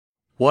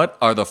What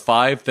are the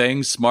 5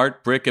 things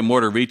smart brick and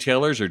mortar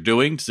retailers are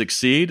doing to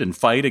succeed and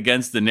fight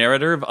against the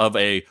narrative of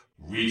a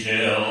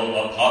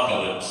retail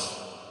apocalypse?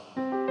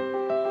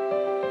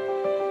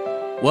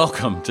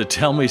 Welcome to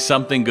Tell Me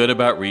Something Good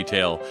About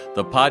Retail,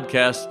 the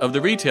podcast of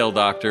The Retail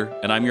Doctor,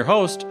 and I'm your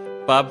host,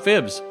 Bob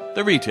Phibbs,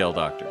 The Retail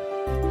Doctor.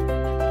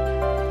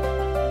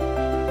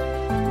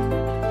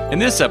 In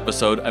this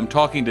episode, I'm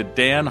talking to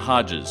Dan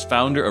Hodges,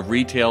 founder of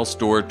Retail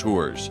Store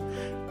Tours.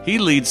 He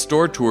leads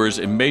store tours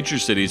in major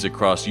cities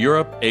across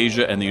Europe,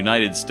 Asia, and the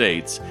United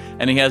States,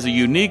 and he has a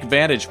unique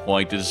vantage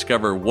point to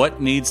discover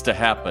what needs to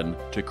happen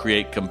to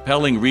create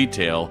compelling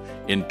retail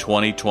in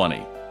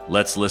 2020.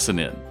 Let's listen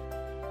in.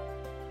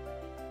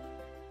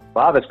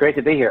 Bob, it's great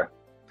to be here.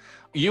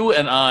 You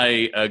and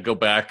I go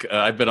back.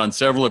 I've been on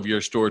several of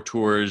your store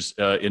tours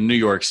in New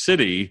York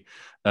City.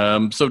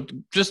 So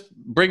just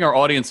bring our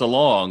audience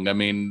along. I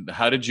mean,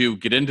 how did you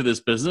get into this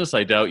business?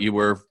 I doubt you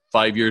were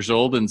 5 years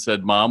old and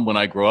said, Mom, when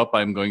I grow up,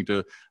 I'm going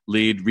to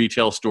lead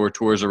retail store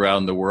tours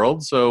around the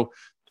world. So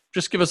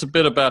just give us a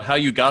bit about how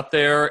you got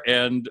there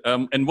and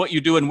what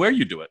you do and where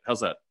you do it. How's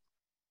that?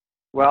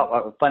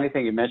 Well, funny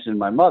thing you mentioned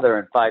my mother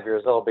and 5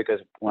 years old, because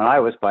when I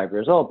was 5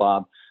 years old,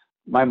 Bob,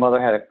 my mother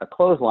had a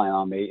clothesline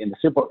on me in the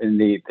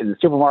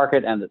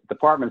supermarket and the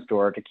department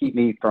store to keep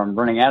me from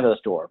running out of the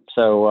store.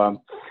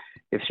 So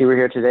if she were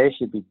here today,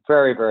 she'd be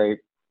very, very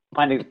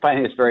finding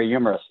this very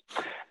humorous.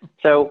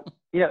 So,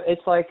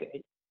 it's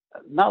like,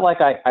 not like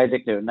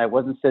Isaac Newton. I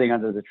wasn't sitting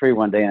under the tree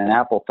one day and an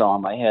apple fell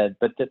on my head,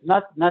 but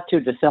not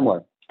too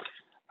dissimilar.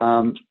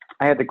 I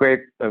had the great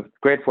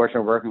fortune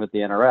of working with the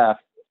NRF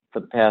for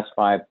the past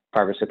five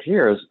or 6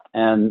 years.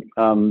 And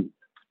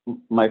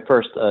my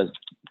first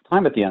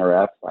time at the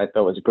NRF, I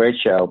thought it was a great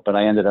show, but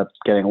I ended up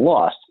getting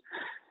lost.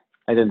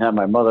 I didn't have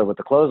my mother with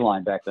the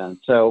clothesline back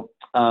then. So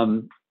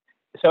I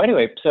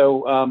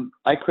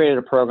created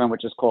a program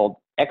which is called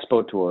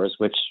Expo Tours,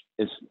 which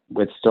is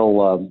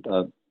still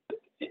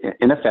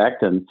in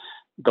effect and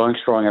going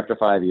strong after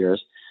 5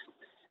 years.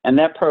 And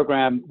that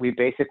program, we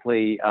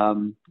basically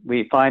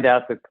we find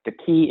out the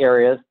key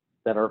areas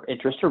that are of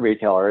interest to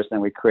retailers, and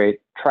we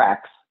create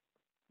tracks,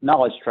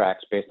 knowledge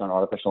tracks based on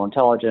artificial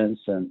intelligence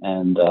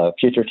and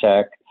future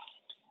tech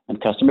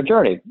and customer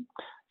journey.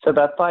 So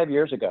about 5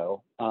 years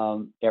ago,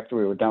 after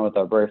we were done with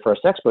our very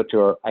first Expo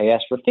Tour, I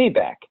asked for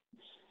feedback.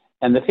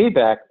 And the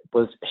feedback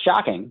was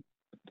shocking,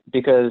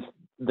 because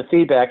the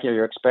feedback,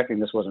 you're expecting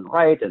this wasn't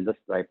right, and this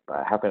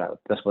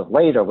this was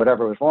late or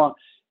whatever was wrong.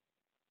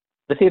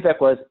 The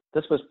feedback was,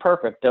 this was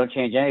perfect, don't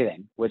change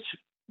anything, which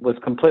was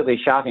completely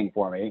shocking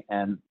for me,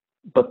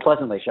 but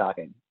pleasantly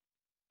shocking.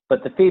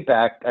 But the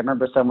feedback, I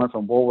remember someone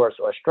from Woolworths,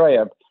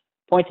 Australia,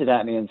 pointed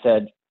at me and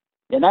said,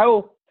 you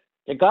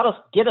got to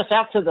get us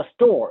out to the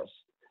stores.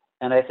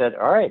 And I said,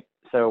 all right.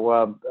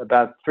 So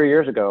about 3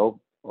 years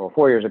ago, or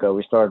 4 years ago,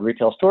 we started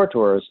Retail Store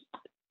Tours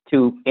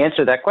to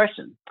answer that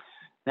question.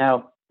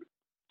 Now,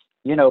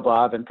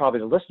 Bob, and probably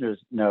the listeners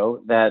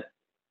know, that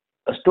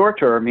a store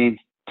tour means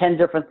 10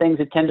 different things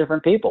to 10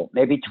 different people,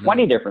 maybe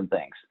 20 different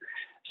things.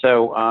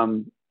 So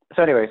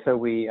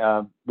we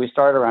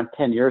started around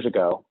 10 years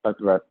ago.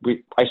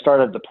 I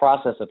started the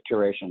process of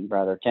curation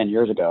 10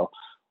 years ago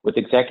with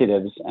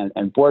executives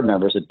and board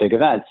members at big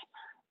events.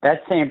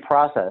 That same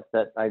process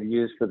that I've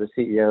used for the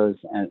CEOs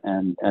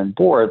and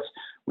boards,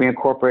 we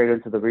incorporated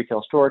into the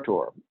Retail Store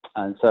Tour.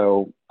 And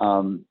so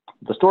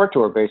the store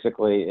tour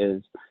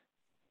basically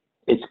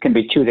can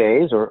be 2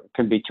 days or it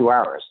can be 2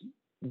 hours.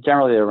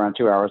 Generally, they're around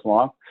 2 hours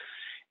long.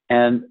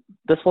 And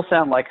this will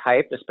sound like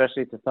hype,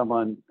 especially to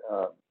someone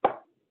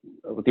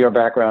with your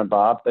background,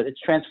 Bob, but it's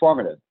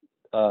transformative,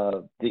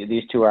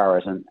 these 2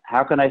 hours. And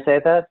how can I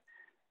say that?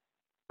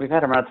 We've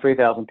had around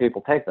 3,000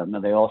 people take them,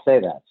 and they all say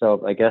that.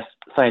 So I guess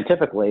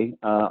scientifically,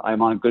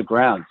 I'm on good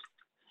grounds.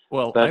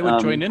 Well, I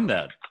would join in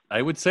that.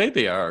 I would say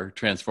they are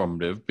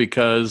transformative,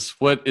 because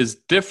what is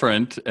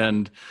different,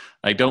 and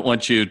I don't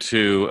want you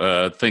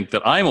to think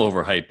that I'm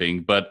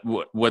overhyping, but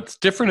what's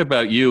different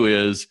about you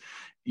is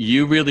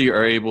you really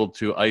are able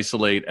to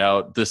isolate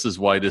out, this is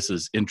why this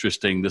is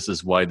interesting, this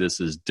is why this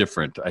is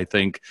different. I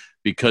think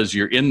because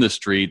you're in the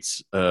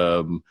streets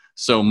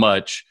so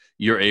much,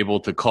 you're able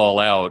to call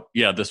out,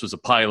 yeah, this was a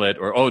pilot,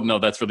 or, oh, no,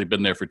 that's really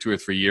been there for 2 or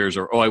 3 years,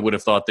 or, oh, I would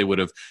have thought they would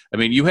have. I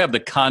mean, you have the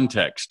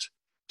context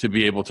to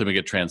be able to make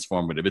it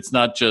transformative. It's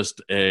not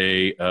just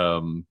a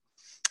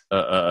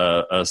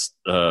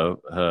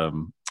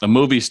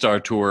movie star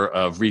tour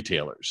of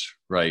retailers,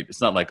 right?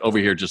 It's not like, over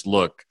here, just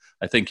look.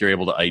 I think you're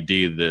able to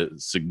ID the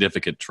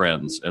significant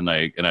trends, and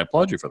I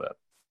applaud you for that.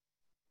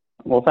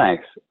 Well,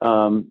 thanks.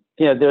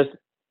 There's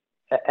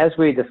as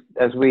we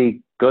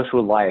go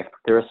through life,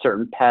 there are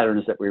certain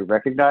patterns that we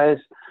recognize,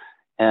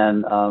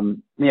 and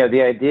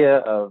the idea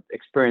of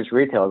experience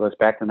retail goes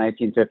back to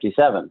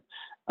 1957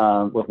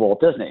 with Walt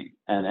Disney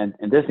and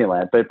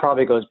Disneyland, but it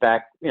probably goes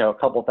back a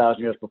couple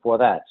thousand years before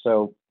that.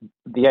 So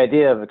the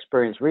idea of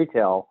experience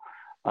retail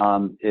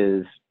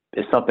is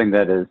something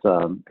that is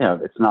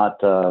it's not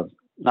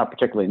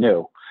particularly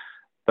new,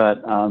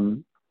 but I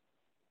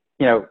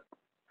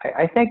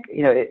think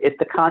it's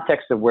the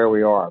context of where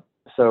we are.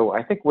 So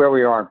I think where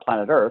we are on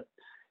planet Earth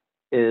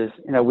is,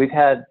 we've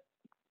had,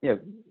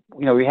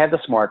 we had the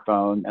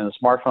smartphone, and the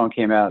smartphone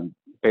came out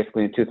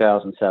basically in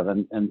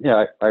 2007. And,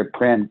 I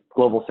ran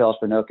global sales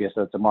for Nokia,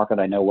 so it's a market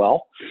I know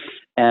well.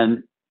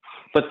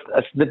 But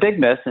the big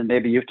miss, and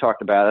maybe you've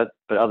talked about it,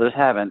 but others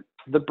haven't,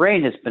 the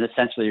brain has been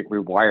essentially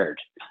rewired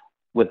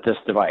with this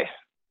device.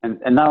 And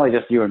not only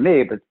just you and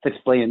me, but 6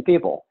 billion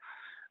people.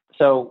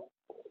 So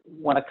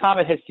when a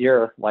comet hits the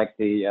Earth, like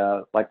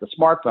the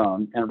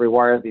smartphone, and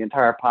rewires the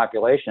entire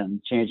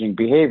population, changing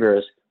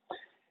behaviors,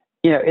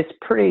 it's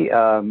pretty,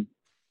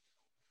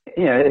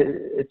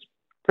 it's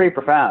pretty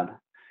profound.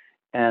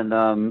 And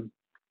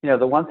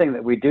the one thing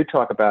that we do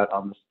talk about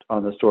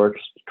on the store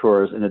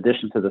tours, in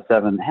addition to the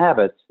 7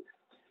 habits,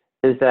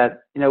 is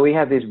that we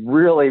have these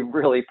really,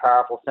 really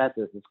powerful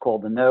senses. It's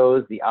called the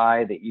nose, the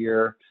eye, the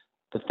ear,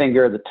 the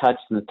finger, the touch,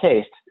 and the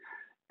taste.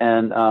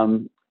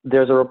 And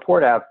there's a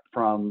report out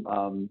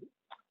from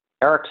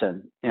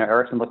Ericsson.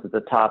 Ericsson looked at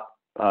the top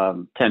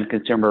 10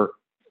 consumer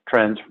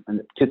trends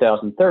in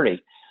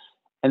 2030,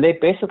 and they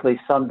basically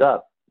summed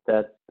up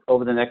that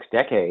over the next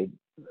decade,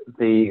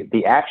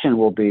 the action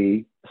will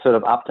be sort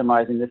of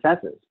optimizing the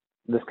senses.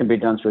 This can be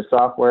done through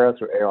software,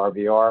 through AR,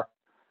 VR,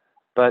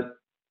 but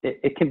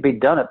it can be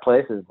done at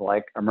places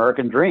like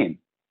American Dream,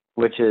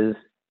 which is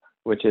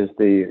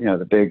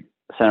the big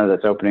center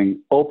that's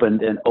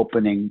opened and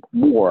opening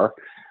more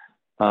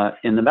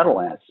in the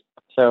Meadowlands.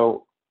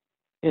 So,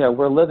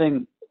 we're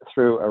living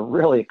through a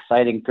really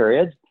exciting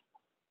period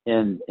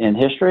in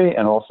history,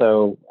 and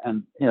also,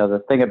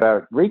 the thing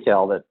about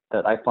retail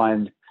that I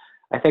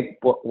think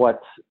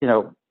what's,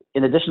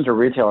 in addition to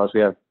retailers, we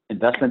have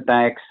investment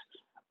banks,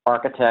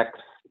 architects,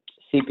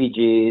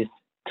 CPGs,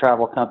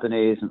 travel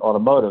companies, and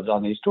automotives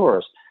on these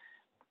tours.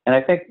 And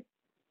I think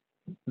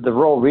the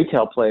role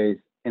retail plays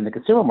in the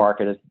consumer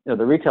market is,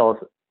 the retail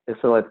is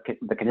sort of like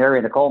the canary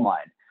in the coal mine.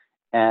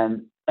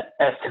 And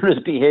as soon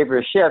as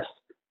behavior shifts,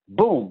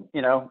 boom,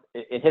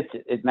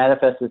 it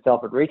manifests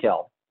itself at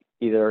retail,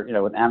 either,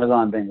 with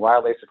Amazon being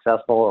wildly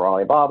successful, or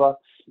Alibaba,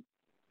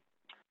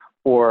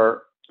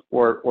 or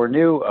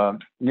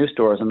new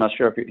stores. I'm not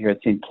sure if you had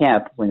seen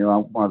Camp when you were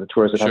on one of the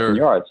tours at Hudson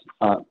Yards.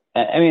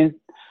 I mean,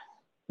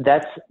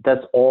 that's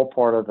all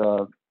part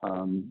of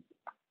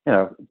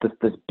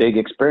this big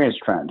experience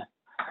trend.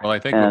 Well, I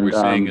think what we're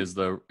seeing is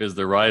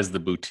the rise of the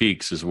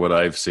boutiques is what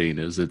I've seen.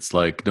 Is it's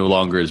like no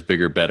longer is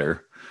bigger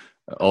better.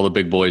 All the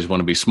big boys want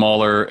to be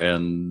smaller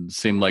and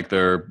seem like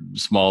they're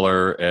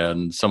smaller.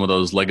 And some of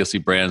those legacy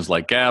brands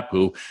like Gap,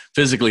 who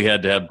physically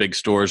had to have big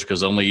stores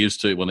because when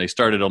they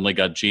started, only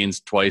got jeans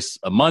twice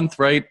a month,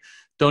 right?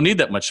 Don't need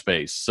that much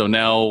space. So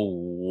now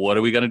what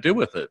are we going to do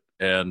with it?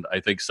 And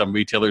I think some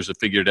retailers have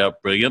figured it out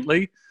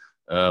brilliantly.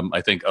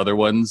 I think other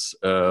ones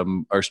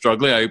are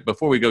struggling.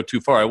 Before we go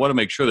too far, I want to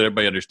make sure that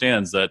everybody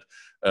understands that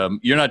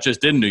you're not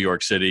just in New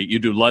York City. You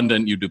do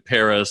London, you do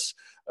Paris.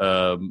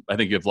 I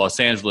think you have Los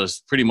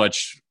Angeles, pretty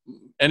much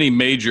any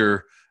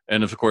major,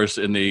 and of course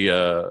in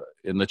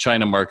the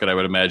China market, I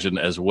would imagine,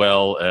 as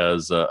well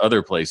as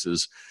other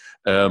places.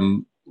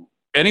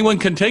 Anyone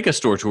can take a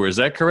store tour. Is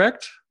that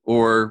correct?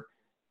 Or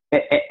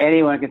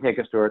anyone can take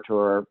a store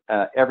tour.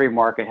 Every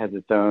market has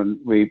its own.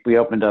 We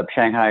opened up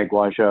Shanghai,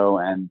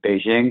 Guangzhou, and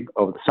Beijing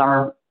over the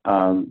summer.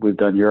 We've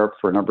done Europe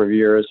for a number of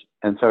years,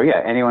 and so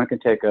anyone can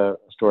take a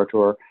store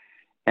tour.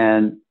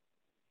 And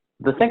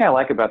the thing I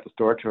like about the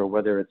store tour,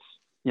 whether it's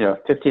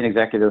 15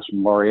 executives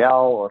from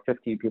L'Oreal or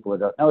 15 people who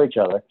don't know each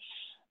other,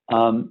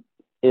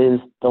 is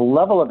the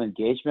level of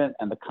engagement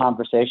and the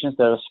conversations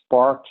that are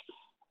sparked.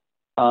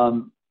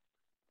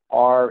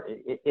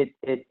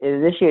 It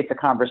initiates a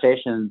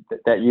conversation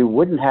that you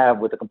wouldn't have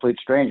with a complete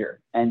stranger.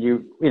 And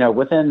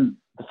within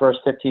the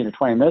first 15 or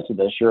 20 minutes of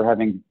this, you're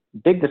having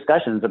big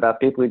discussions about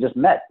people you just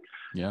met.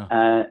 Yeah.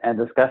 And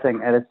discussing,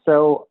 and it's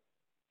so,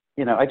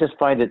 I just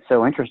find it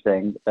so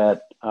interesting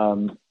that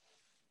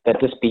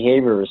this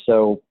behavior is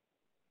so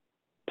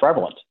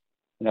prevalent.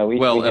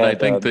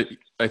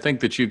 I think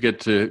that you get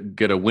to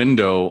get a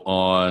window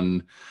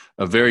on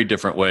a very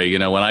different way.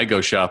 When I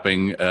go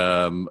shopping,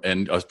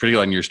 and I was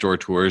particularly on your store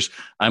tours,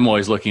 I'm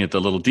always looking at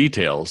the little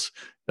details.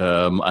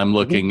 I'm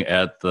looking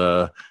at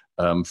the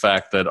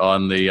fact that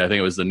on I think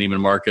it was the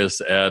Neiman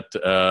Marcus at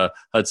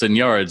Hudson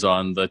Yards,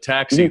 on the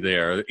taxi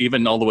there,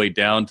 even all the way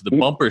down to the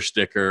bumper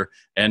sticker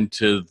and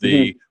to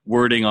the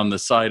wording on the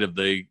side of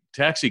the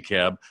taxi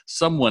cab,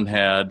 someone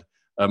had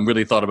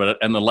really thought about it,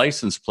 and the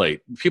license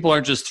plate. People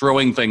aren't just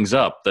throwing things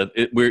up.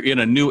 We're in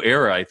a new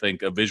era, I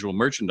think, of visual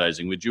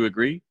merchandising. Would you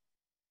agree?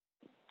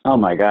 Oh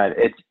my God,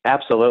 it's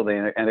absolutely,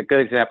 and a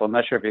good example. I'm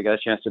not sure if you got a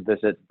chance to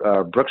visit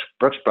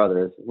Brooks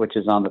Brothers, which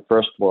is on the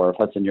first floor of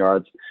Hudson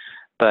Yards,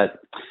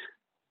 but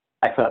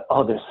I thought,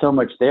 there's so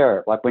much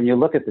there. Like when you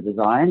look at the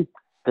design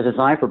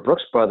for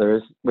Brooks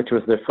Brothers, which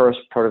was their first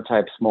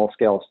prototype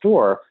small-scale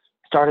store,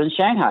 started in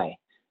Shanghai.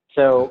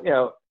 So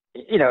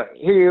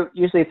here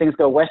usually things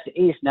go west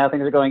to east. Now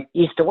things are going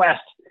east to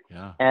west.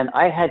 Yeah. And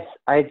I had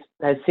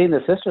seen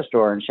the sister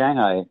store in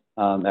Shanghai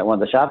at one of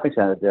the shopping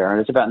centers there, and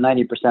it's about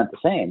 90% the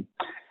same.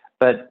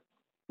 But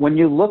when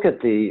you look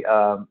at the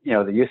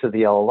use of the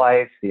yellow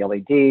lights, the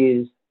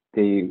LEDs,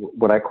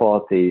 what I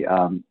call it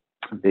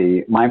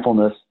the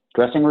mindfulness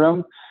dressing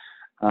room,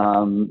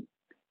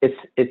 it's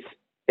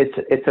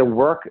a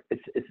work.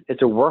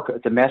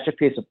 It's a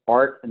masterpiece of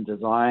art and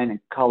design and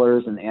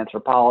colors and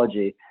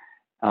anthropology.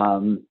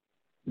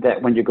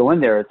 That when you go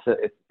in there,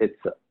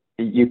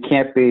 you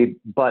can't be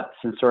but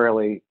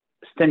sensorially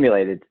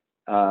stimulated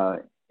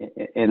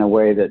in a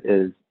way that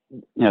is,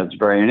 it's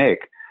very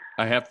unique.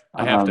 I have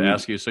to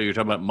ask you. So you're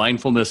talking about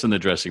mindfulness in the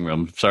dressing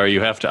room. Sorry,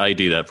 you have to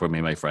ID that for me,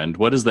 my friend.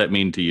 What does that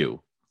mean to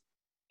you?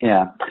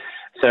 Yeah.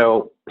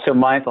 So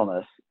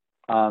mindfulness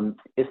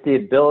is the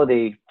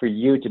ability for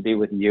you to be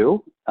with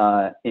you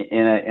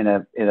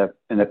in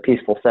a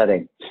peaceful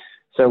setting.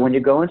 So when you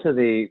go into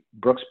the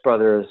Brooks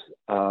Brothers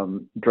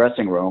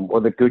dressing room or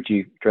the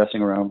Gucci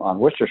dressing room on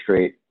Worcester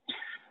Street,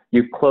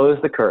 you close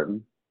the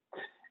curtain,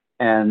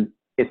 and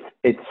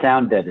it's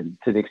sound deadened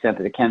to the extent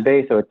that it can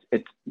be. So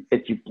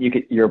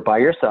you're by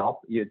yourself.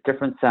 You have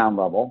different sound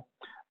level.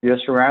 You're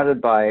surrounded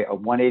by a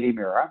 180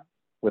 mirror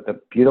with a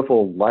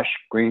beautiful lush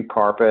green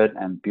carpet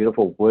and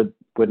beautiful wooden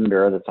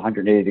mirror that's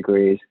 180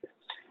 degrees,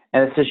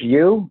 and it's just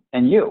you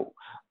and you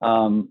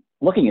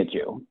looking at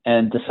you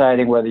and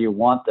deciding whether you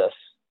want this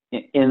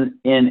in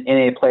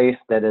a place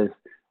that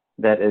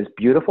is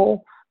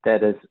beautiful,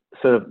 that is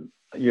sort of,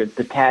 you're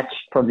detached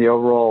from the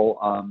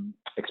overall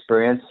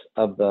experience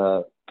of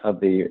the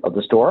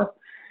store,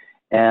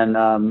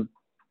 and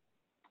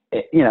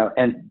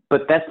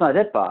but that's not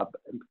it, Bob,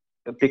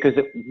 because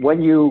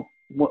when you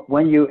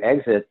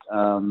exit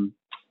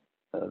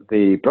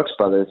the Brooks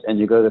Brothers and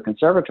you go to the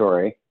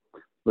Conservatory,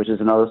 which is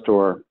another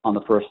store on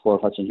the first floor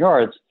of Hudson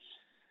Yards,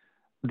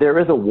 there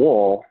is a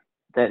wall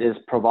that is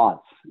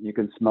Provence. You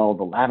can smell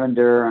the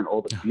lavender and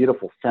all the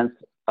beautiful scents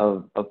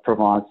of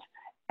Provence,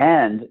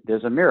 and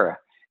there's a mirror.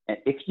 And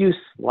if you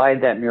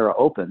slide that mirror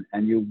open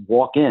and you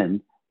walk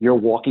in, you're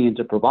walking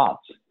into Provence,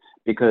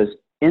 because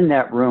in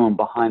that room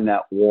behind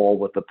that wall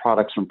with the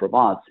products from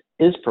Provence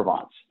is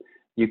Provence.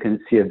 You can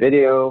see a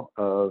video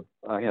of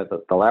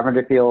the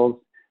lavender fields.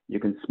 You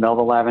can smell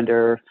the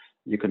lavender.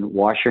 You can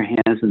wash your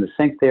hands in the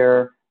sink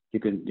there. You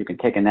can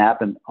take a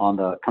nap on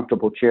the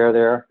comfortable chair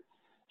there.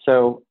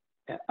 So,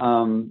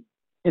 I'm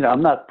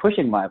not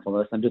pushing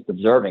mindfulness. I'm just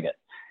observing it.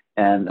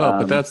 And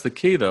but that's the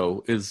key,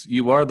 though, is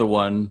you are the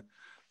one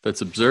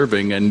that's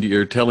observing, and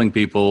you're telling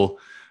people,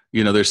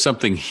 there's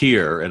something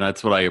here, and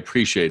that's what I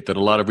appreciate. That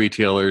a lot of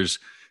retailers,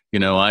 a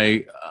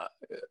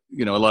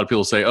lot of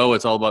people say, "Oh,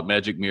 it's all about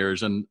magic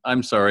mirrors," and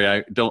I'm sorry,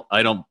 I don't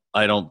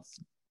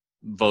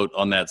vote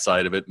on that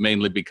side of it,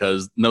 mainly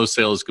because no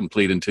sale is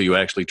complete until you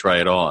actually try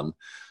it on.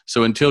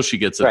 So until she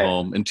gets it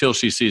home, until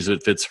she sees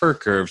it fits her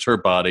curves, her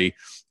body,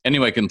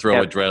 anyone can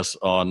throw a dress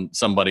on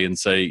somebody and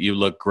say, "You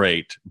look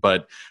great,"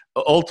 but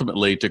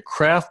ultimately, to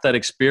craft that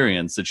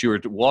experience that you were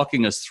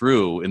walking us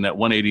through in that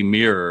 180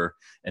 mirror,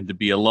 and to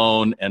be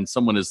alone, and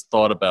someone has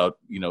thought about,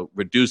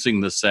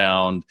 reducing the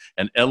sound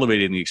and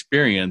elevating the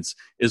experience,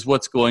 is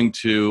what's going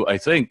to, I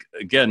think,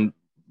 again,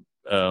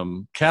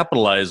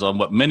 capitalize on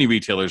what many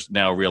retailers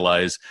now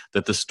realize,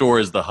 that the store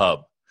is the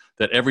hub,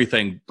 that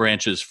everything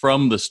branches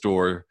from the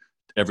store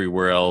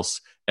everywhere else,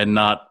 and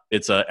not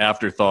it's an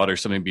afterthought or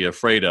something to be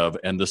afraid of.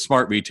 And the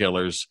smart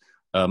retailers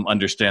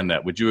understand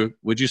that. Would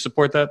you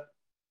support that?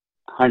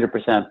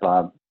 100%,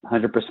 Bob.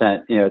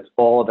 100%. It's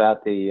all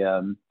about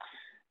the,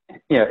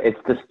 it's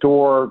the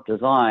store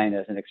design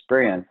as an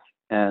experience.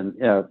 And,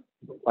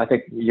 I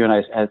think you and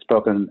I had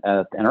spoken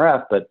at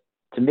NRF, but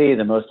to me,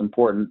 the most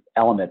important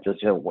element,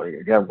 just,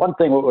 one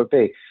thing, what would it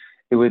be?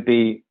 It would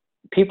be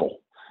people.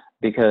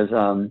 Because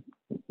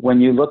when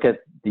you look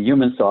at the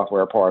human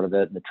software part of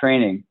it, the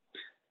training,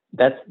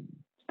 that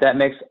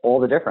makes all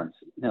the difference.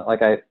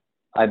 Like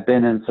I've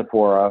been in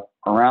Sephora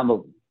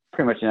around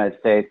pretty much the United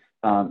States,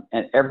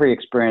 and every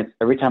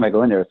time I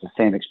go in there, it's the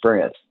same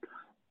experience.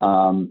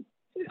 So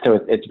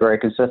it's very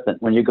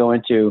consistent. When you go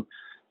into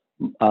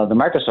the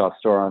Microsoft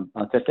store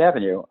on Fifth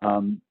Avenue,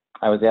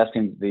 I was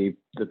asking the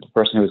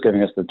person who was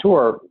giving us the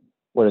tour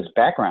what his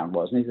background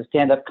was, and he's a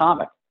stand-up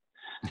comic.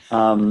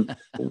 And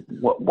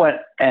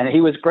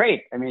he was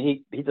great. I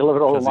mean, he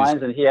delivered all the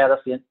lines, and he had us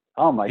in.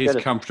 Oh my goodness!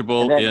 He's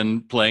comfortable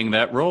in playing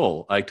that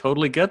role. I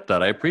totally get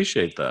that. I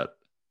appreciate that.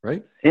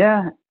 Right?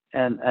 Yeah,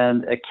 and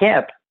at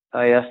camp,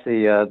 I asked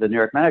the New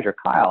York manager,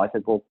 Kyle. I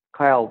said, "Well,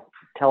 Kyle,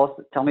 tell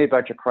me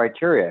about your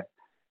criteria.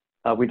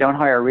 We don't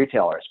hire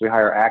retailers; we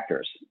hire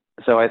actors."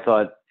 So I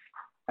thought,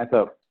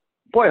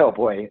 boy, oh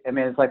boy! I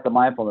mean, it's like the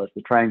mindfulness,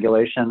 the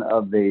triangulation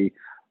of the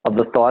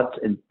thoughts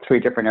in three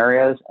different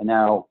areas, and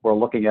now we're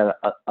looking at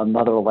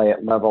another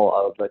level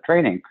of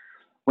training.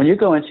 When you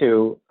go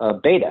into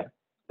beta,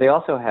 they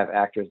also have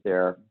actors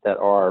there that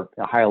are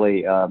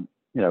highly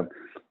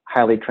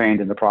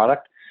trained in the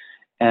product,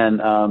 and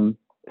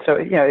so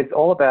it's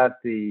all about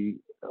the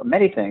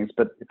many things.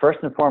 But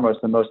first and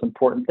foremost, the most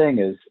important thing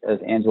is, as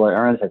Angela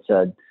Ahrendts had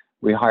said,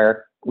 we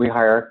hire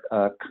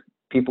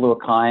people who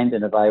are kind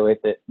and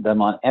evaluate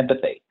them on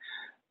empathy.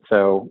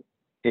 So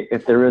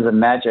if there is a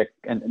magic,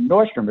 and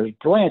Nordstrom is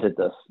brilliant at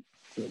this,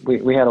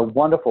 we had a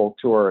wonderful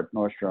tour at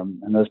Nordstrom,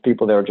 and those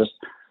people there were just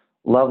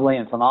lovely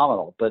and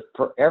phenomenal. But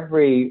for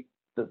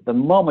the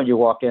moment you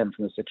walk in,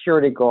 from the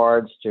security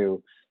guards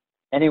to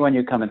anyone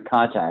you come in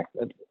contact,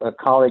 a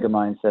colleague of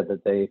mine said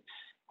that they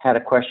had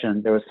a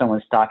question. There was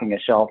someone stocking a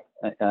shelf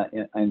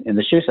in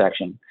the shoe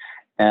section,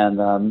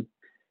 and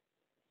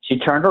she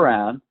turned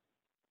around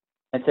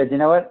and said, "You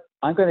know what?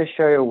 I'm going to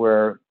show you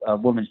where a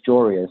woman's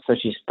jewelry is." So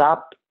she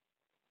stopped,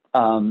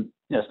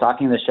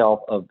 stocking the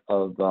shelf of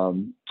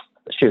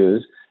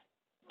shoes,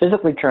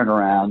 physically turned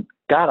around,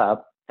 got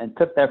up, and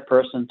took that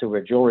person to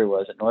where jewelry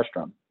was at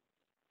Nordstrom.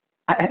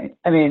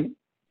 I mean.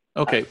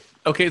 Okay,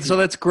 so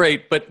that's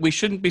great, but we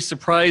shouldn't be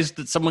surprised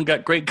that someone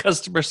got great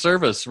customer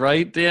service,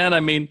 right, Dan? I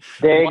mean,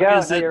 there you go.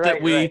 Is it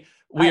that we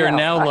are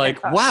now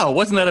like, wow,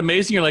 wasn't that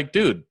amazing? You're like,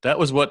 dude, that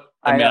was what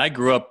I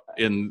grew up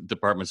in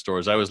department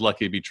stores. I was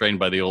lucky to be trained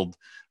by the old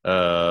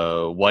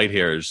white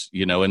hairs,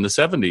 in the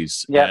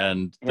 70s. Yep.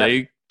 And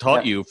they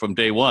taught you from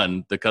day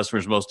one the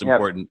customer's most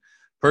important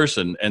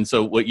person. And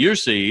so what you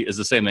see is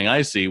the same thing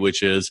I see,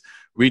 which is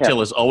retail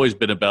has always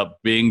been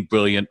about being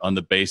brilliant on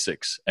the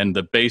basics. And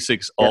the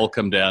basics all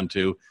come down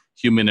to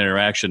human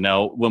interaction.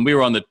 Now, when we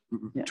were on the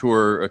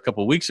tour a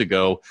couple of weeks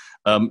ago,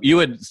 you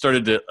had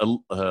started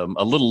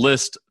a little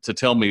list to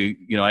tell me,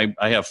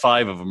 I have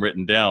 5 of them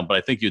written down, but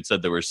I think you'd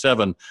said there were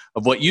 7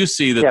 of what you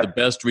see that the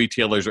best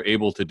retailers are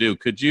able to do.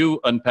 Could you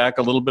unpack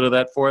a little bit of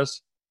that for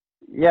us?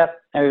 Yep.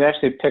 And we've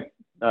actually picked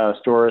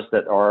stores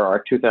that are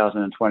our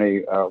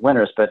 2020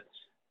 winners, but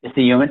it's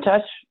the human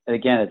touch. And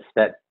again, it's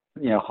that,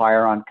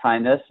 hire on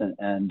kindness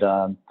and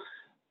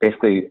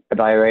basically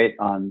evaluate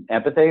on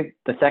empathy.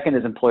 The second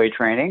is employee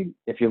training.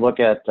 If you look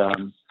at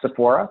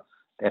Sephora,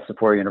 they have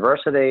Sephora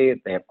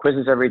University. They have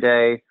quizzes every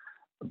day.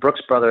 Brooks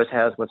Brothers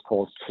has what's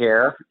called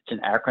CARE. It's an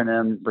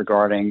acronym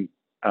regarding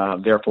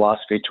their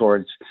philosophy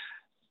towards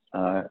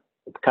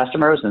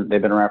customers, and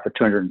they've been around for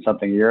 200 and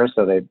something years,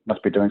 so they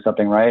must be doing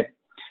something right.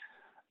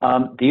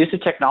 The use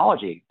of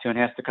technology to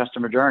enhance the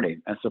customer journey,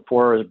 and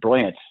Sephora is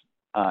brilliant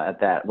at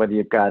that. Whether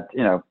you've got,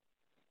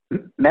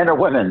 men or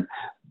women,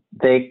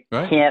 they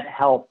can't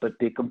help but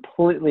be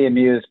completely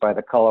amused by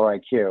the color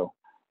IQ.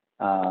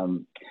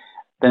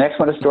 The next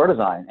one is store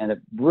design, and a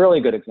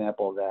really good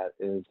example of that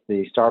is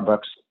the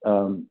Starbucks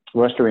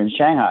roastery in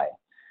Shanghai.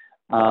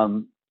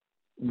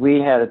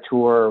 We had a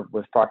tour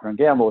with Procter &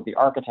 Gamble with the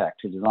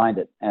architect who designed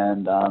it,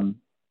 and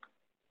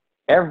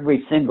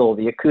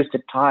the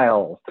acoustic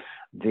tiles,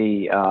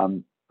 the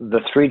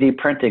 3D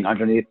printing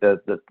underneath the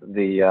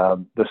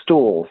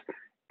stools,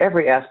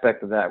 every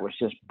aspect of that was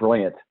just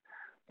brilliant.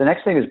 The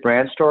next thing is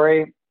brand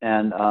story,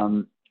 and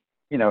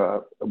when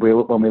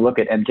we look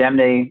at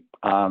Indemnity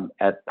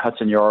at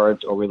Hudson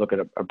Yards, or we look at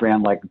a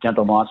brand like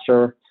Gentle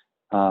Monster,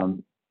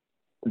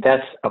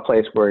 that's a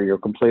place where you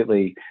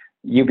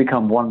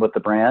become one with the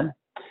brand.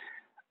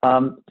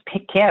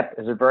 Camp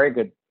is a very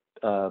good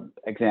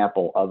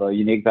example of a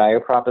unique value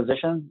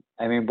proposition.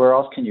 I mean, where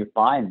else can you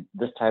find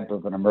this type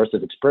of an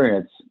immersive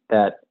experience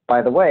that,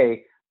 by the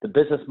way, the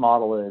business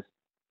model is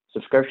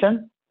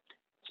subscription,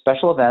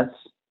 special events,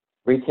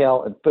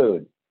 retail, and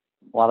food.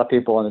 A lot of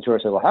people on the tour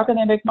say, well, how can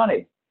they make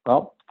money?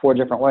 Well, 4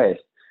 different ways.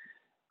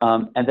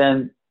 And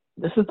then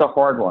this is the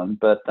hard one,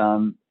 but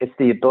it's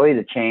the ability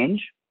to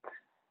change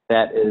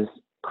that is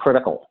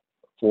critical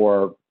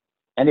for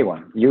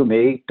anyone, you,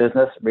 me,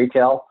 business,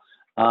 retail.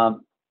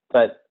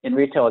 But in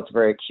retail, it's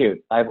very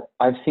acute.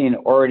 I've seen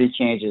already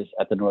changes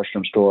at the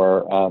Nordstrom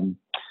store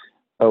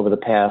over the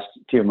past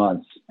few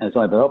months, and it's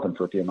only been open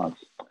for a few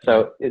months.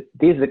 So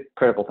these are the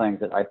critical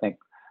things that I think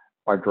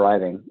are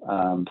driving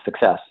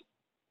success.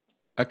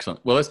 Excellent.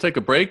 Well, let's take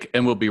a break,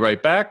 and we'll be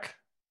right back.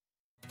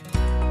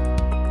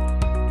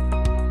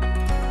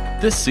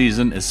 This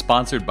season is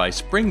sponsored by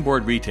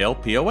Springboard Retail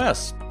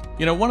POS.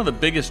 One of the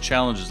biggest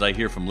challenges I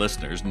hear from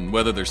listeners, and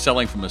whether they're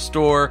selling from a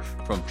store,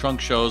 from trunk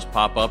shows,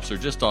 pop-ups, or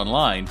just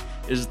online,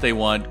 is that they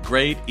want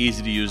great,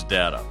 easy-to-use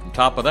data. On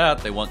top of that,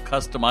 they want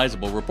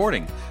customizable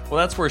reporting. Well,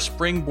 that's where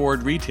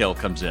Springboard Retail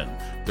comes in.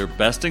 Their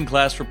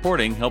best-in-class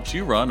reporting helps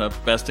you run a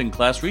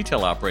best-in-class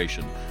retail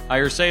operation.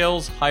 Higher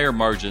sales, higher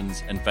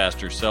margins, and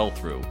faster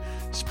sell-through.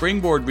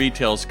 Springboard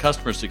Retail's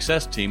customer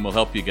success team will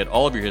help you get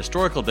all of your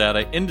historical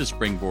data into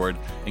Springboard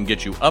and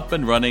get you up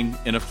and running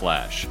in a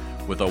flash,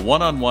 with a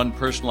one-on-one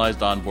personalized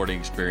onboarding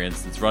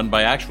experience that's run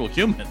by actual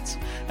humans.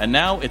 And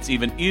now it's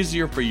even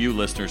easier for you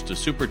listeners to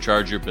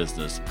supercharge your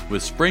business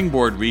with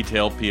Springboard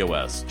Retail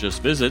POS.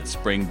 Just visit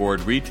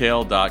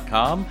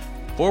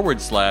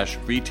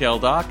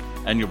springboardretail.com/retaildoc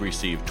and you'll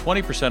receive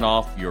 20%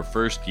 off your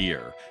first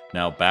year.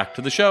 Now back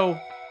to the show.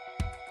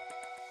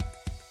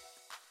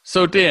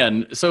 So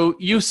Dan,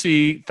 you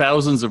see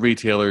thousands of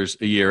retailers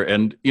a year,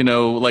 and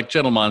like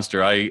Gentle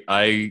Monster,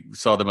 I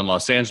saw them in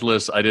Los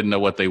Angeles. I didn't know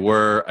what they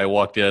were. I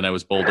walked in, I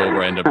was bowled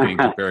over. I ended up getting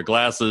 2 pair of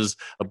glasses.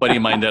 A buddy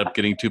of mine ended up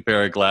getting 2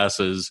 pair of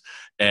glasses,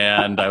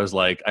 and I was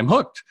like, I'm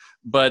hooked.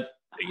 But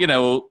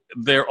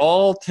they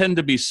all tend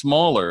to be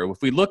smaller.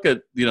 If we look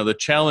at the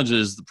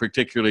challenges,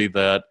 particularly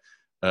that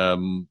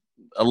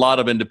a lot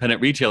of independent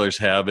retailers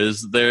have,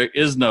 is there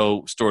is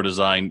no store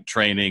design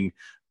training.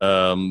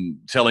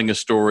 telling a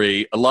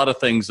story. A lot of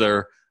things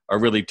are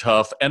really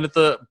tough. And at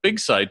the big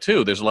side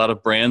too, there's a lot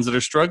of brands that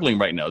are struggling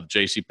right now. The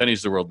JCPenney's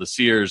of the world, the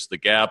Sears, the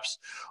Gaps,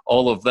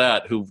 all of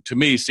that, who to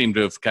me seem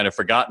to have kind of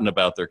forgotten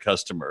about their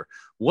customer.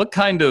 What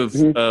kind of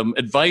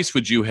advice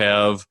would you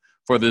have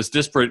for this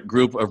disparate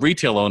group of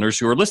retail owners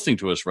who are listening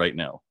to us right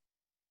now?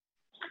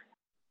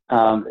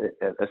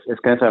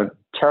 It's going to sound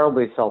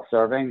terribly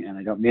self-serving, and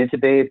I don't mean it to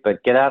be,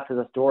 but get out to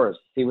the stores,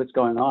 see what's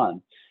going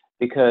on.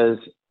 Because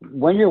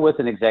when you're with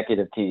an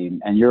executive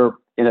team and you're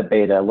in a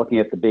beta looking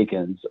at the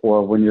beacons,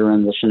 or when you're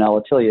in the Chanel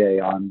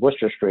Atelier on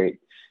Worcester Street,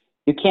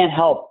 you can't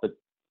help but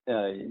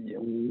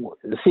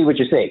see what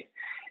you see.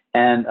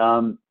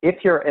 And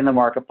if you're in the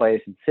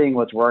marketplace and seeing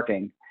what's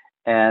working,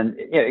 and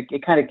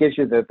it kind of gives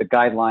you the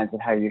guidelines of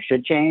how you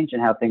should change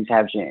and how things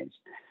have changed.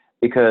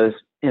 Because,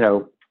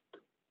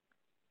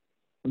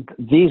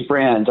 these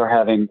brands are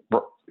having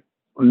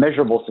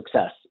measurable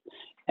success.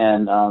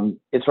 And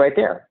it's right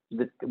there.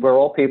 We're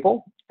all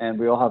people, and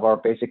we all have our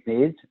basic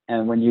needs.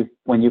 And when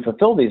you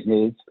fulfill these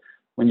needs,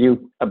 when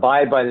you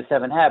abide by the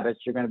 7 habits,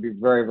 you're going to be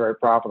very, very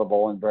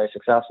profitable and very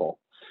successful.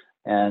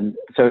 And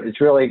so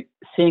it's really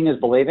seeing is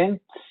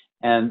believing,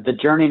 and the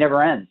journey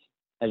never ends.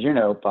 As you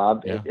know,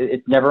 Bob,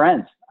 it never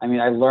ends. I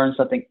mean, I learn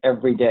something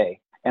every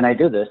day, and I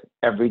do this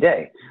every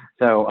day.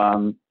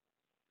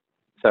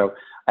 So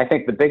I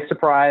think the big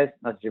surprise,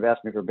 not that you've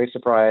asked me for a big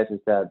surprise, is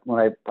that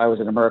when I was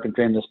at American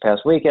Dream this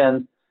past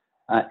weekend,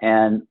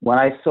 and when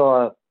I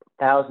saw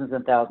thousands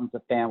and thousands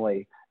of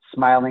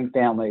smiling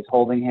families,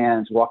 holding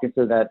hands, walking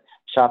through that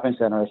shopping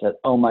center, I said,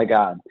 "Oh my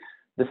God,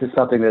 this is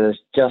something that is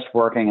just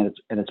working,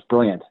 and it's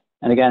brilliant."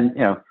 And again,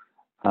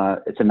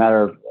 it's a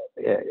matter of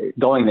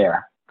going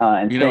there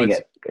and seeing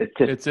it.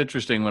 It's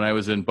interesting. When I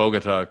was in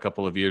Bogota a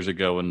couple of years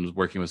ago and was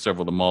working with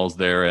several of the malls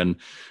there, and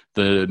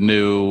the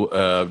new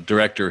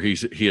director,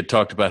 he had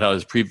talked about how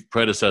his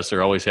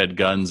predecessor always had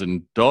guns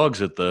and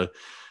dogs at the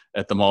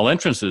mall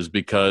entrances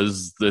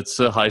because it's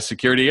a high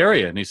security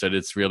area. And he said,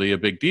 it's really a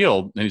big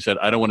deal. And he said,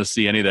 I don't want to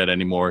see any of that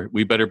anymore.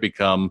 We better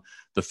become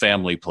the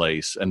family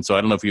place. And so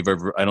I don't know if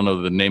I don't know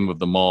the name of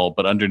the mall,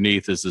 but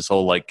underneath is this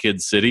whole like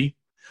Kid City,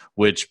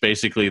 which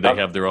basically they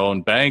have their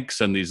own banks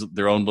and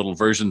their own little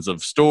versions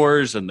of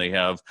stores. And they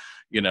have,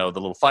 the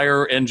little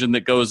fire engine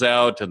that goes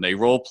out, and they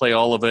role play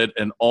all of it,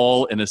 and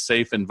all in a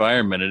safe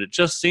environment. And it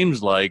just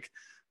seems like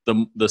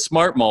the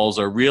smart malls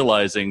are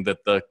realizing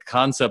that the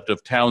concept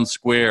of town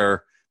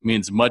square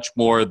means much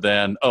more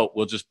than,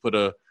 we'll just put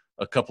a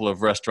couple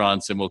of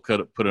restaurants and we'll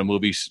put a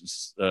movie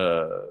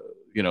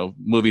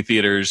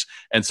theaters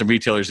and some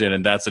retailers in,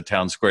 and that's a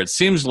town square. It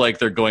seems like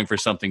they're going for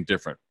something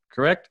different,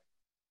 correct?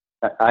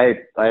 I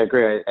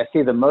agree. I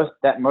see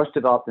most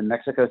developed in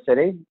Mexico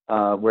City,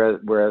 where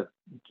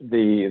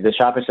the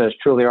shopping centers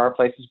truly are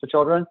places for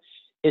children.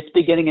 It's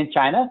beginning in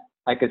China.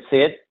 I could see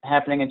it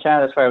happening in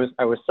China. That's why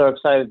I was so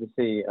excited to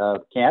see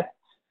Camp,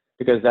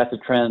 because that's a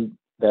trend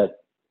that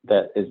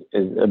is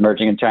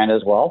emerging in China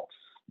as well.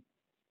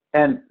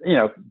 And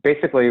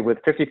basically with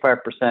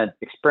 55%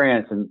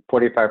 experience and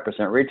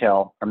 45%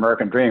 retail,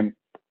 American Dream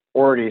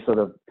already sort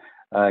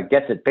of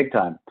gets it big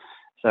time.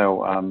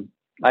 So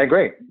I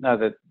agree. No,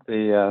 that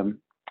the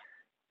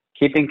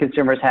keeping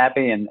consumers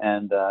happy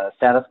and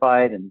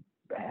satisfied, and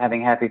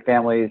having happy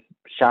families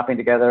shopping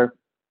together,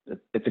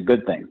 it's a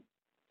good thing.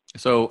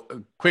 So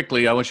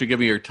quickly, I want you to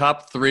give me your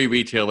top 3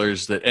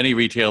 retailers that any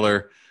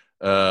retailer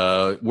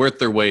worth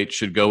their weight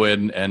should go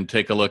in and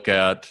take a look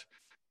at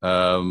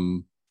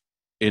in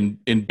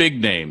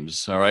big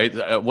names. All right.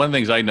 One of the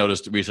things I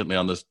noticed recently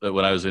on this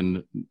when I was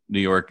in New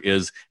York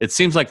is it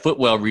seems like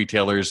footwear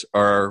retailers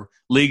are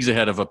leagues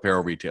ahead of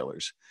apparel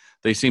retailers.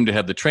 They seem to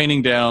have the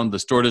training down, the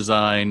store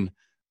design,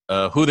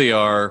 who they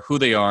are, who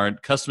they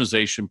aren't,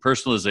 customization,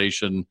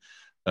 personalization.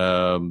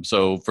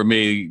 So for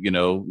me,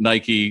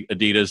 Nike,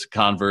 Adidas,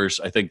 Converse,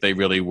 I think they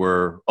really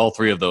were, all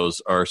 3 of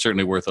those are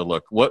certainly worth a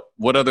look.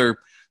 What other,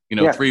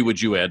 3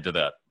 would you add to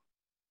that?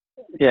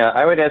 Yeah,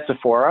 I would add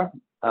Sephora,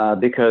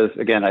 because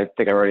again, I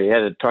think I already had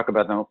to talk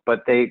about them,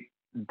 but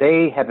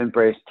they have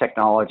embraced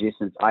technology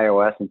since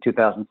iOS in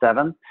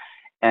 2007,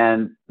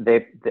 and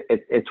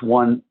it's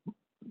won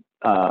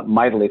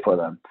mightily for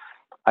them.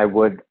 I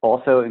would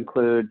also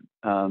include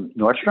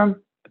Nordstrom,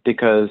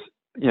 because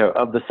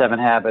of the 7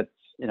 habits,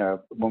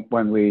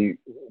 when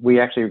we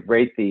actually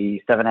rate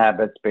the 7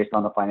 habits based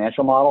on the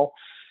financial model,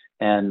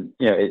 and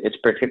it's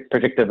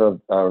predictive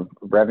of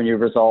revenue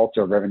results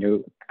or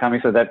revenue coming,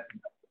 so that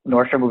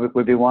Nordstrom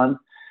would be one.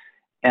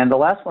 And the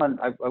last one,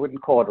 I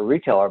wouldn't call it a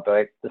retailer,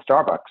 but the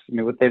Starbucks. I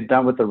mean, what they've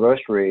done with the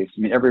roasteries,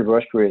 every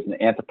roastery is an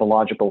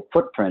anthropological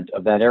footprint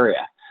of that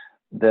area.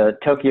 The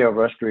Tokyo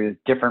roastery is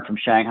different from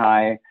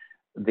Shanghai.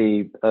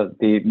 The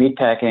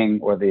meatpacking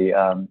or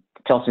the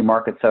Chelsea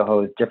Market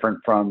Soho is different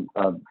from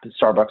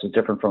Starbucks is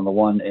different from the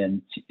one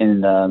in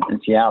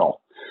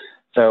Seattle.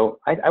 So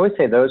I would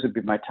say those would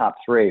be my top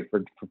 3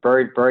 for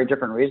very, very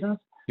different reasons.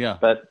 Yeah,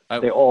 but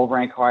they all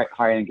rank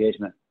high in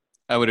engagement.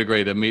 I would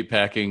agree. The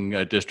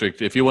meatpacking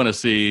district, if you want to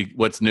see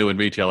what's new in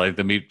retail, like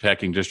the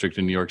meatpacking district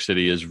in New York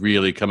City is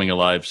really coming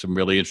alive. Some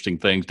really interesting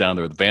things down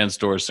there. The Van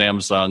store,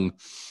 Samsung.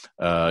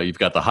 You've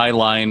got the High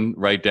Line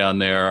right down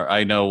there.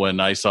 I know when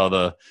I saw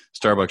the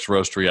Starbucks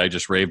roastery, I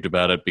just raved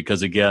about it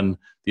because, again,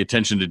 the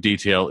attention to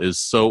detail is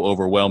so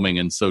overwhelming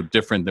and so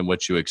different than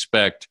what you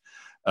expect.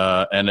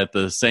 And at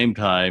the same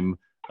time,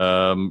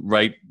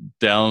 right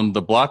down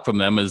the block from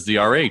them is the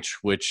RH,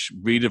 which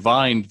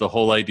redefined the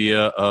whole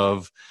idea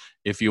of,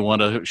 if you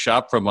want to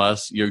shop from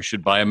us, you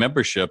should buy a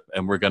membership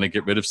and we're going to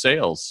get rid of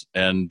sales.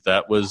 And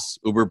that was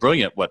uber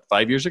brilliant,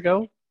 5 years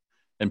ago?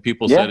 And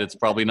people said it's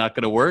probably not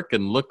going to work,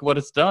 and look what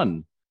it's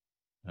done.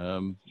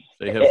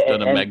 They have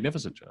done a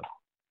magnificent job.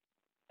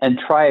 And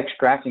try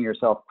extracting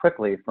yourself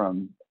quickly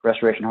from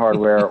Restoration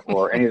Hardware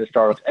or any of the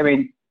Starbucks. I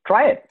mean,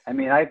 try it. I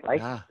mean, I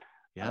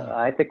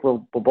think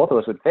both of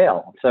us would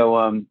fail.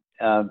 So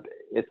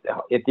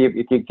if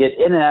you get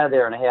in and out of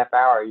there in a half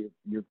hour,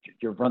 you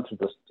run through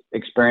those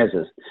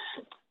experiences.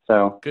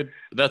 So good.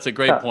 That's a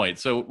great point.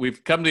 So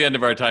we've come to the end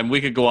of our time.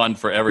 We could go on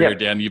forever here,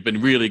 Dan. You've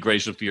been really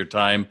gracious with your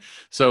time.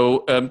 So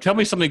tell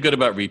me something good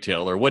about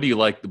retail, or what do you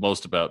like the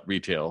most about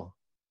retail?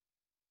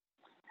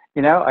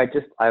 You know,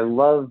 I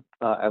love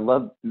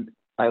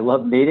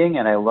meeting,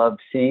 and I love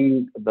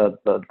seeing the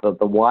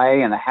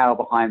why and the how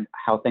behind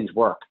how things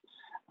work.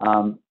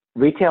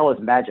 Retail is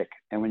magic,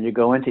 and when you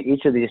go into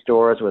each of these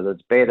stores, whether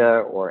it's Beta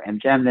or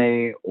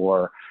Gemini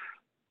or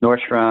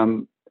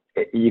Nordstrom,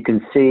 you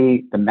can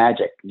see the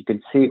magic. You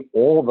can see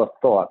all the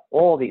thought,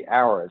 all the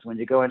hours. When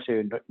you go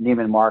into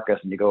Neiman Marcus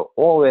and you go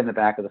all the way in the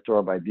back of the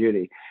store by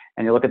Beauty,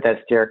 and you look at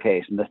that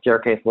staircase, and the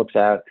staircase looks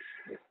out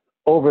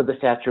over the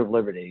Statue of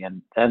Liberty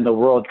and the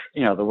World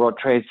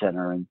Trade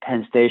Center and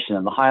Penn Station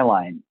and the High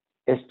Line.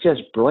 It's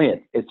just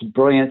brilliant. It's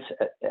brilliance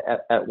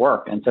at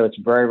work, and so it's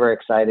very, very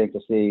exciting to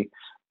see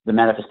the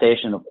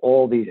manifestation of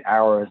all these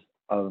hours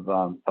of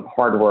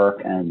hard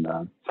work and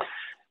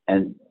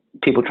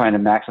people trying to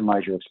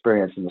maximize your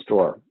experience in the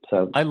store.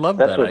 So I love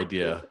that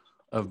idea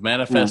of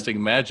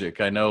manifesting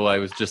magic. I know I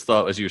was just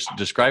thought as you're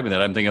describing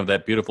that, I'm thinking of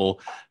that beautiful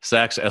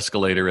Saks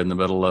escalator in the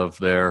middle of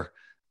their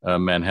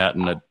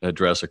Manhattan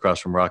address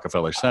across from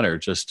Rockefeller Center.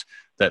 Just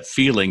that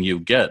feeling you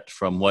get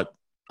from what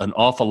an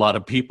awful lot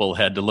of people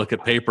had to look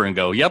at paper and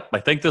go, yep, I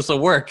think this will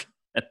work.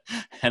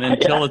 And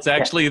until it's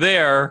actually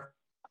there,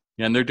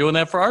 and they're doing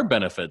that for our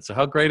benefit. So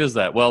how great is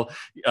that? Well,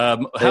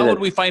 how would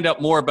we find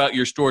out more about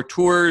your store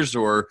tours,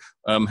 or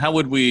how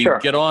would we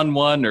get on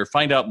one or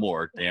find out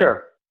more, Dan?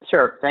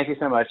 Sure. Thank you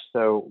so much.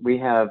 So we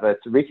have,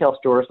 it's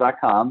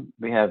retailstores.com.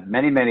 We have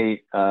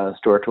many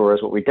store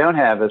tours. What we don't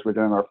have is we're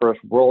doing our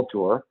first world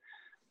tour,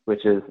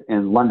 which is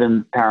in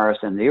London, Paris,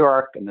 and New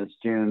York. And it's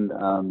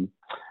June,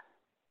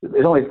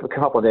 it's only a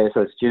couple of days,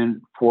 so it's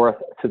June 4th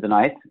to the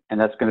 9th, and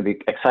that's going to be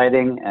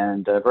exciting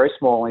and very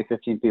small, only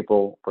 15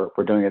 people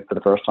for doing it for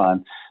the first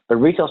time. But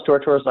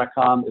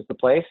retailstoretours.com is the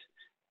place,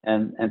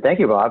 and thank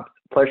you, Bob.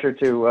 Pleasure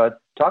to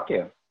talk to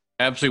you.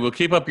 Absolutely. We'll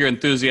keep up your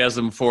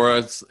enthusiasm for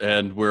us,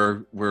 and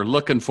we're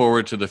looking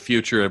forward to the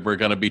future, and we're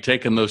going to be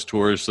taking those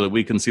tours so that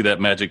we can see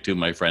that magic too,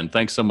 my friend.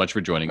 Thanks so much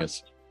for joining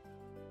us.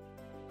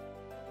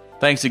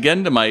 Thanks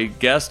again to my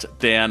guest,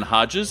 Dan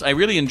Hodges. I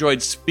really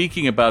enjoyed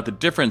speaking about the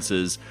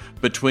differences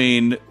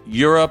between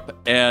Europe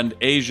and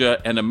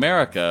Asia and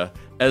America,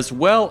 as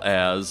well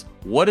as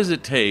what does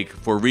it take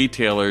for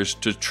retailers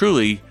to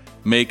truly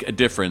make a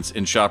difference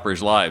in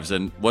shoppers' lives.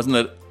 And wasn't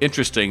it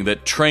interesting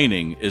that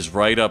training is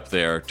right up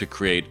there to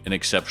create an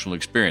exceptional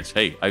experience?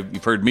 Hey,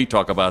 you've heard me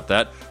talk about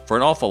that for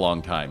an awful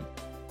long time.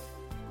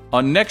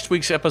 On next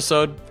week's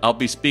episode, I'll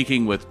be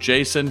speaking with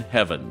Jason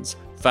Heavens,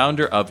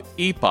 founder of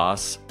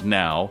EPOS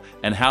Now,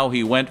 and how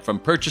he went from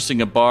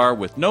purchasing a bar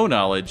with no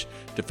knowledge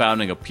to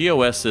founding a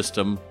POS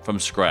system from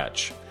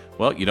scratch.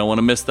 Well, you don't want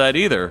to miss that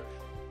either.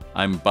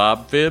 I'm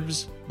Bob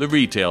Phibbs, the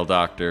Retail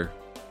Doctor.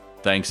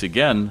 Thanks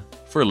again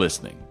for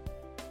listening.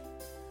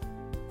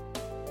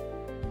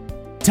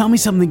 Tell Me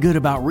Something Good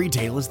About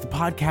Retail is the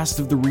podcast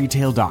of the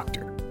Retail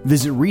Doctor.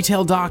 Visit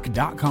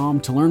retaildoc.com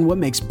to learn what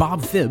makes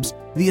Bob Phibbs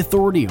the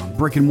authority on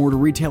brick-and-mortar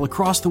retail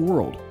across the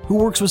world, who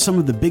works with some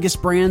of the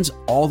biggest brands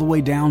all the way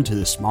down to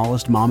the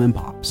smallest mom and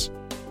pops.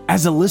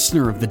 As a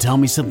listener of the Tell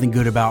Me Something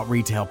Good About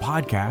Retail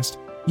podcast,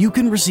 you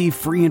can receive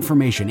free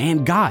information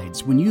and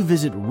guides when you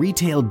visit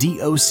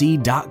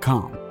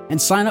retaildoc.com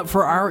and sign up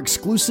for our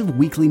exclusive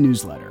weekly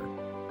newsletter.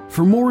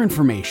 For more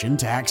information,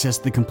 to access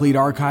the complete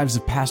archives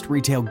of past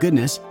retail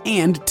goodness,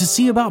 and to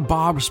see about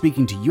Bob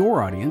speaking to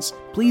your audience,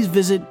 please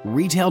visit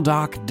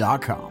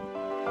retaildoc.com.